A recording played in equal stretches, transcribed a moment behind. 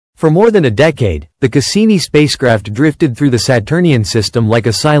For more than a decade, the Cassini spacecraft drifted through the Saturnian system like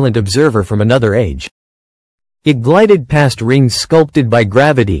a silent observer from another age. It glided past rings sculpted by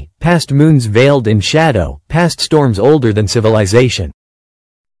gravity, past moons veiled in shadow, past storms older than civilization.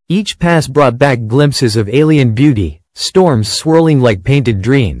 Each pass brought back glimpses of alien beauty, storms swirling like painted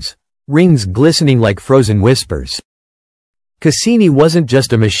dreams, rings glistening like frozen whispers. Cassini wasn't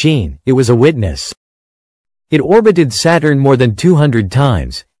just a machine, it was a witness. It orbited Saturn more than 200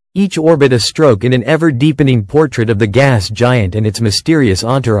 times, each orbit a stroke in an ever-deepening portrait of the gas giant and its mysterious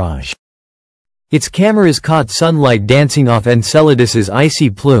entourage. Its cameras caught sunlight dancing off Enceladus's icy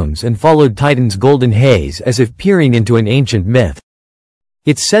plumes and followed Titan's golden haze as if peering into an ancient myth.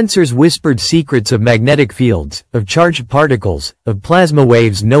 Its sensors whispered secrets of magnetic fields, of charged particles, of plasma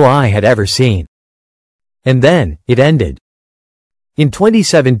waves no eye had ever seen. And then, it ended. In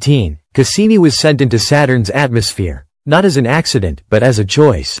 2017, Cassini was sent into Saturn's atmosphere, not as an accident, but as a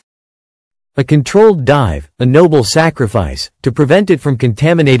choice. A controlled dive, a noble sacrifice, to prevent it from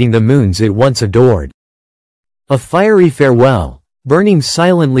contaminating the moons it once adored. A fiery farewell, burning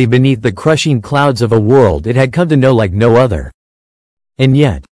silently beneath the crushing clouds of a world it had come to know like no other. And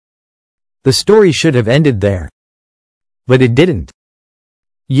yet, the story should have ended there. But it didn't.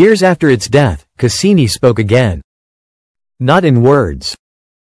 Years after its death, Cassini spoke again. Not in words.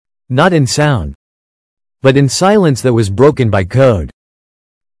 Not in sound. But in silence that was broken by code.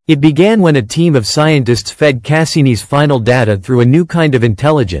 It began when a team of scientists fed Cassini's final data through a new kind of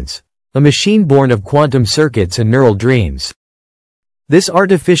intelligence, a machine born of quantum circuits and neural dreams. This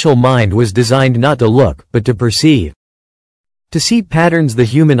artificial mind was designed not to look, but to perceive. To see patterns the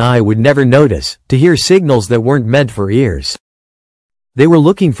human eye would never notice, to hear signals that weren't meant for ears. They were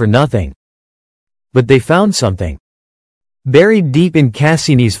looking for nothing. But they found something. Buried deep in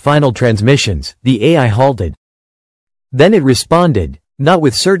Cassini's final transmissions, the AI halted. Then it responded. Not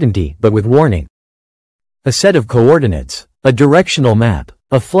with certainty, but with warning. A set of coordinates, a directional map,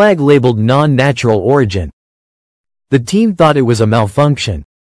 a flag labeled non-natural origin. The team thought it was a malfunction.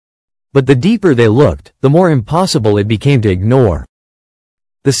 But the deeper they looked, the more impossible it became to ignore.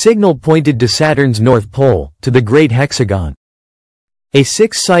 The signal pointed to Saturn's North Pole, to the Great Hexagon. A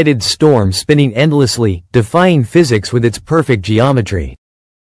six-sided storm spinning endlessly, defying physics with its perfect geometry.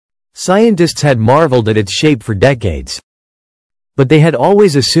 Scientists had marveled at its shape for decades. But they had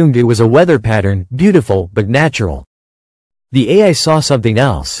always assumed it was a weather pattern, beautiful but natural. The AI saw something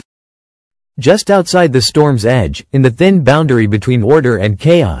else. Just outside the storm's edge, in the thin boundary between order and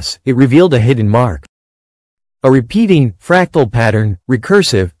chaos, it revealed a hidden mark. A repeating, fractal pattern,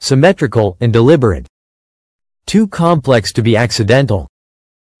 recursive, symmetrical, and deliberate. Too complex to be accidental.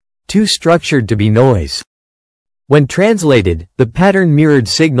 Too structured to be noise. When translated, the pattern mirrored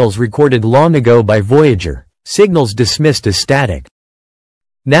signals recorded long ago by Voyager. Signals dismissed as static.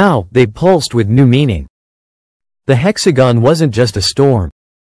 Now, they pulsed with new meaning. The hexagon wasn't just a storm.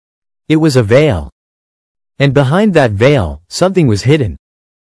 It was a veil. And behind that veil, something was hidden.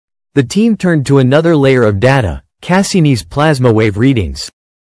 The team turned to another layer of data, Cassini's plasma wave readings.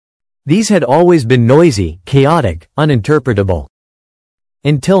 These had always been noisy, chaotic, uninterpretable.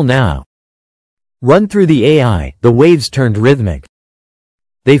 Until now. Run through the AI, the waves turned rhythmic.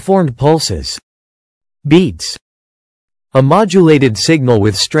 They formed pulses. Beats. A modulated signal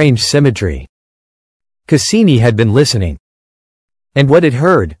with strange symmetry. Cassini had been listening. And what it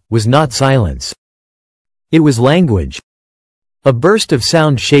heard was not silence. It was language. A burst of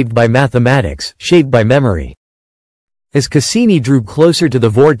sound shaped by mathematics, shaped by memory. As Cassini drew closer to the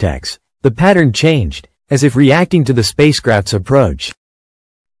vortex, the pattern changed, as if reacting to the spacecraft's approach.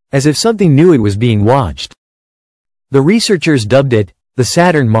 As if something knew it was being watched. The researchers dubbed it the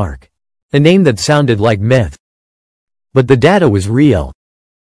Saturn mark. A name that sounded like myth. But the data was real.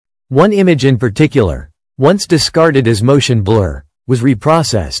 One image in particular, once discarded as motion blur, was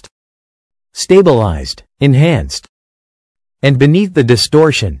reprocessed. Stabilized, enhanced. And beneath the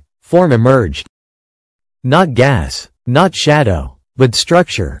distortion, form emerged. Not gas, not shadow, but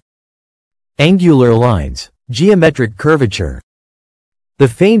structure. Angular lines, geometric curvature. The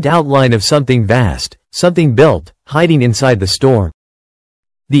faint outline of something vast, something built, hiding inside the storm.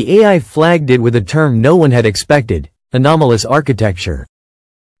 The AI flagged it with a term no one had expected, anomalous architecture.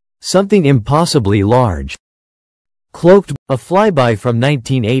 Something impossibly large. Cloaked, a flyby from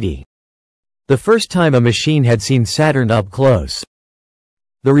 1980. The first time a machine had seen Saturn up close.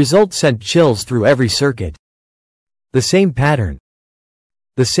 The result sent chills through every circuit. The same pattern.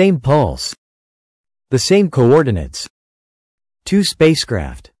 The same pulse. The same coordinates. Two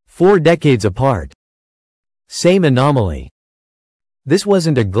spacecraft, 4 decades apart. Same anomaly. This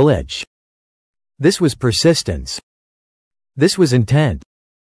wasn't a glitch. This was persistence. This was intent.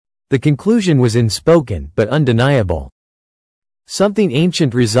 The conclusion was unspoken but undeniable. Something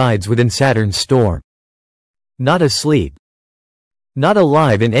ancient resides within Saturn's storm. Not asleep. Not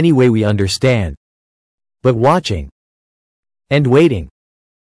alive in any way we understand. But watching. And waiting.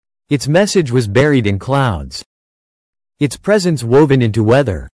 Its message was buried in clouds. Its presence woven into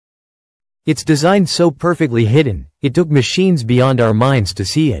weather. Its design so perfectly hidden, it took machines beyond our minds to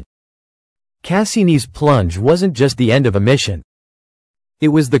see it. Cassini's plunge wasn't just the end of a mission. It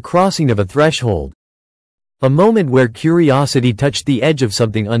was the crossing of a threshold. A moment where curiosity touched the edge of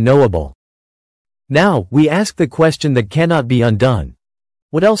something unknowable. Now, we ask the question that cannot be undone.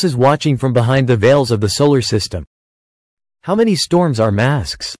 What else is watching from behind the veils of the solar system? How many storms are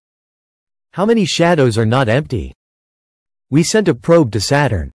masks? How many shadows are not empty? We sent a probe to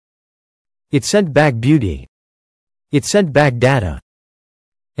Saturn. It sent back beauty. It sent back data.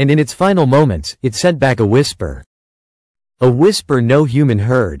 And in its final moments, it sent back a whisper. A whisper no human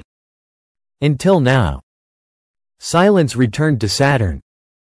heard. Until now. Silence returned to Saturn.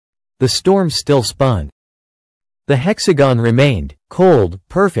 The storm still spun. The hexagon remained, cold,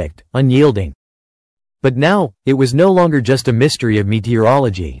 perfect, unyielding. But now, it was no longer just a mystery of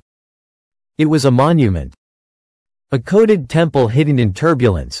meteorology. It was a monument. A coded temple hidden in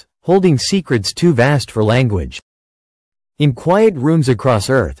turbulence, holding secrets too vast for language. In quiet rooms across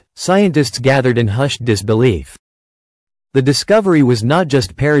Earth, scientists gathered in hushed disbelief. The discovery was not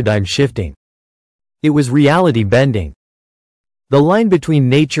just paradigm shifting. It was reality bending. The line between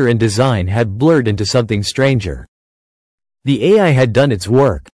nature and design had blurred into something stranger. The AI had done its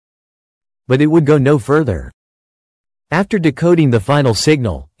work. But it would go no further. After decoding the final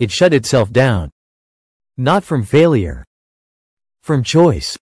signal, it shut itself down. Not from failure. From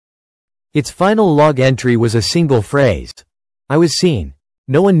choice. Its final log entry was a single phrase. I was seen.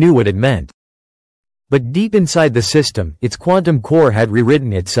 No one knew what it meant. But deep inside the system, its quantum core had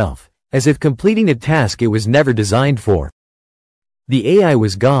rewritten itself, as if completing a task it was never designed for. The AI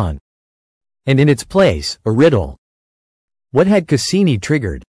was gone. And in its place, a riddle. What had Cassini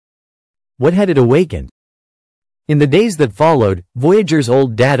triggered? What had it awakened? In the days that followed, Voyager's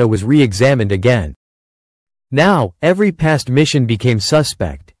old data was re-examined again. Now, every past mission became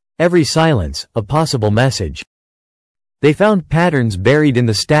suspect, every silence, a possible message. They found patterns buried in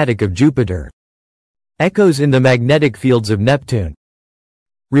the static of Jupiter. Echoes in the magnetic fields of Neptune.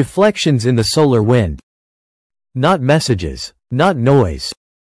 Reflections in the solar wind. Not messages, not noise.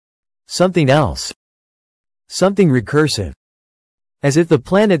 Something else. Something recursive. As if the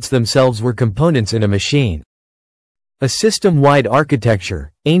planets themselves were components in a machine. A system-wide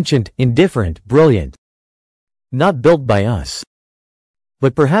architecture, ancient, indifferent, brilliant. Not built by us.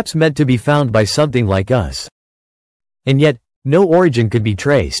 But perhaps meant to be found by something like us. And yet, no origin could be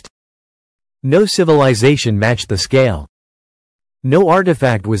traced. No civilization matched the scale. No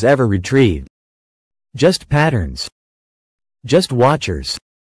artifact was ever retrieved. Just patterns. Just watchers.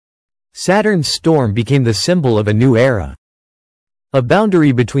 Saturn's storm became the symbol of a new era. A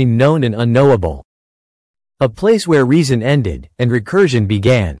boundary between known and unknowable. A place where reason ended, and recursion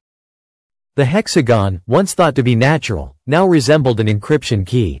began. The hexagon, once thought to be natural, now resembled an encryption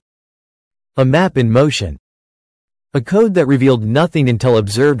key. A map in motion. A code that revealed nothing until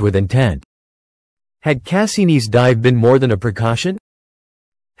observed with intent. Had Cassini's dive been more than a precaution?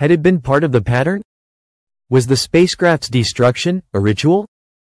 Had it been part of the pattern? Was the spacecraft's destruction a ritual?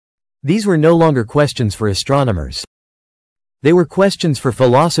 These were no longer questions for astronomers. They were questions for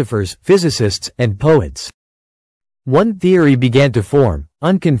philosophers, physicists, and poets. One theory began to form,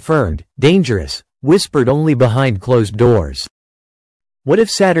 unconfirmed, dangerous, whispered only behind closed doors. What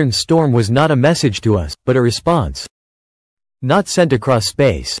if Saturn's storm was not a message to us, but a response? Not sent across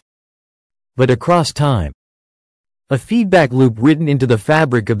space, but across time. A feedback loop written into the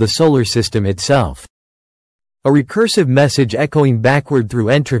fabric of the solar system itself. A recursive message echoing backward through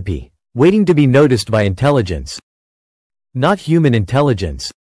entropy, waiting to be noticed by intelligence. Not human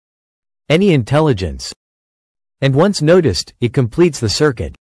intelligence. Any intelligence. And once noticed, it completes the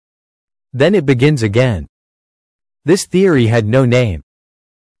circuit. Then it begins again. This theory had no name.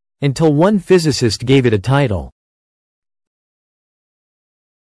 Until one physicist gave it a title.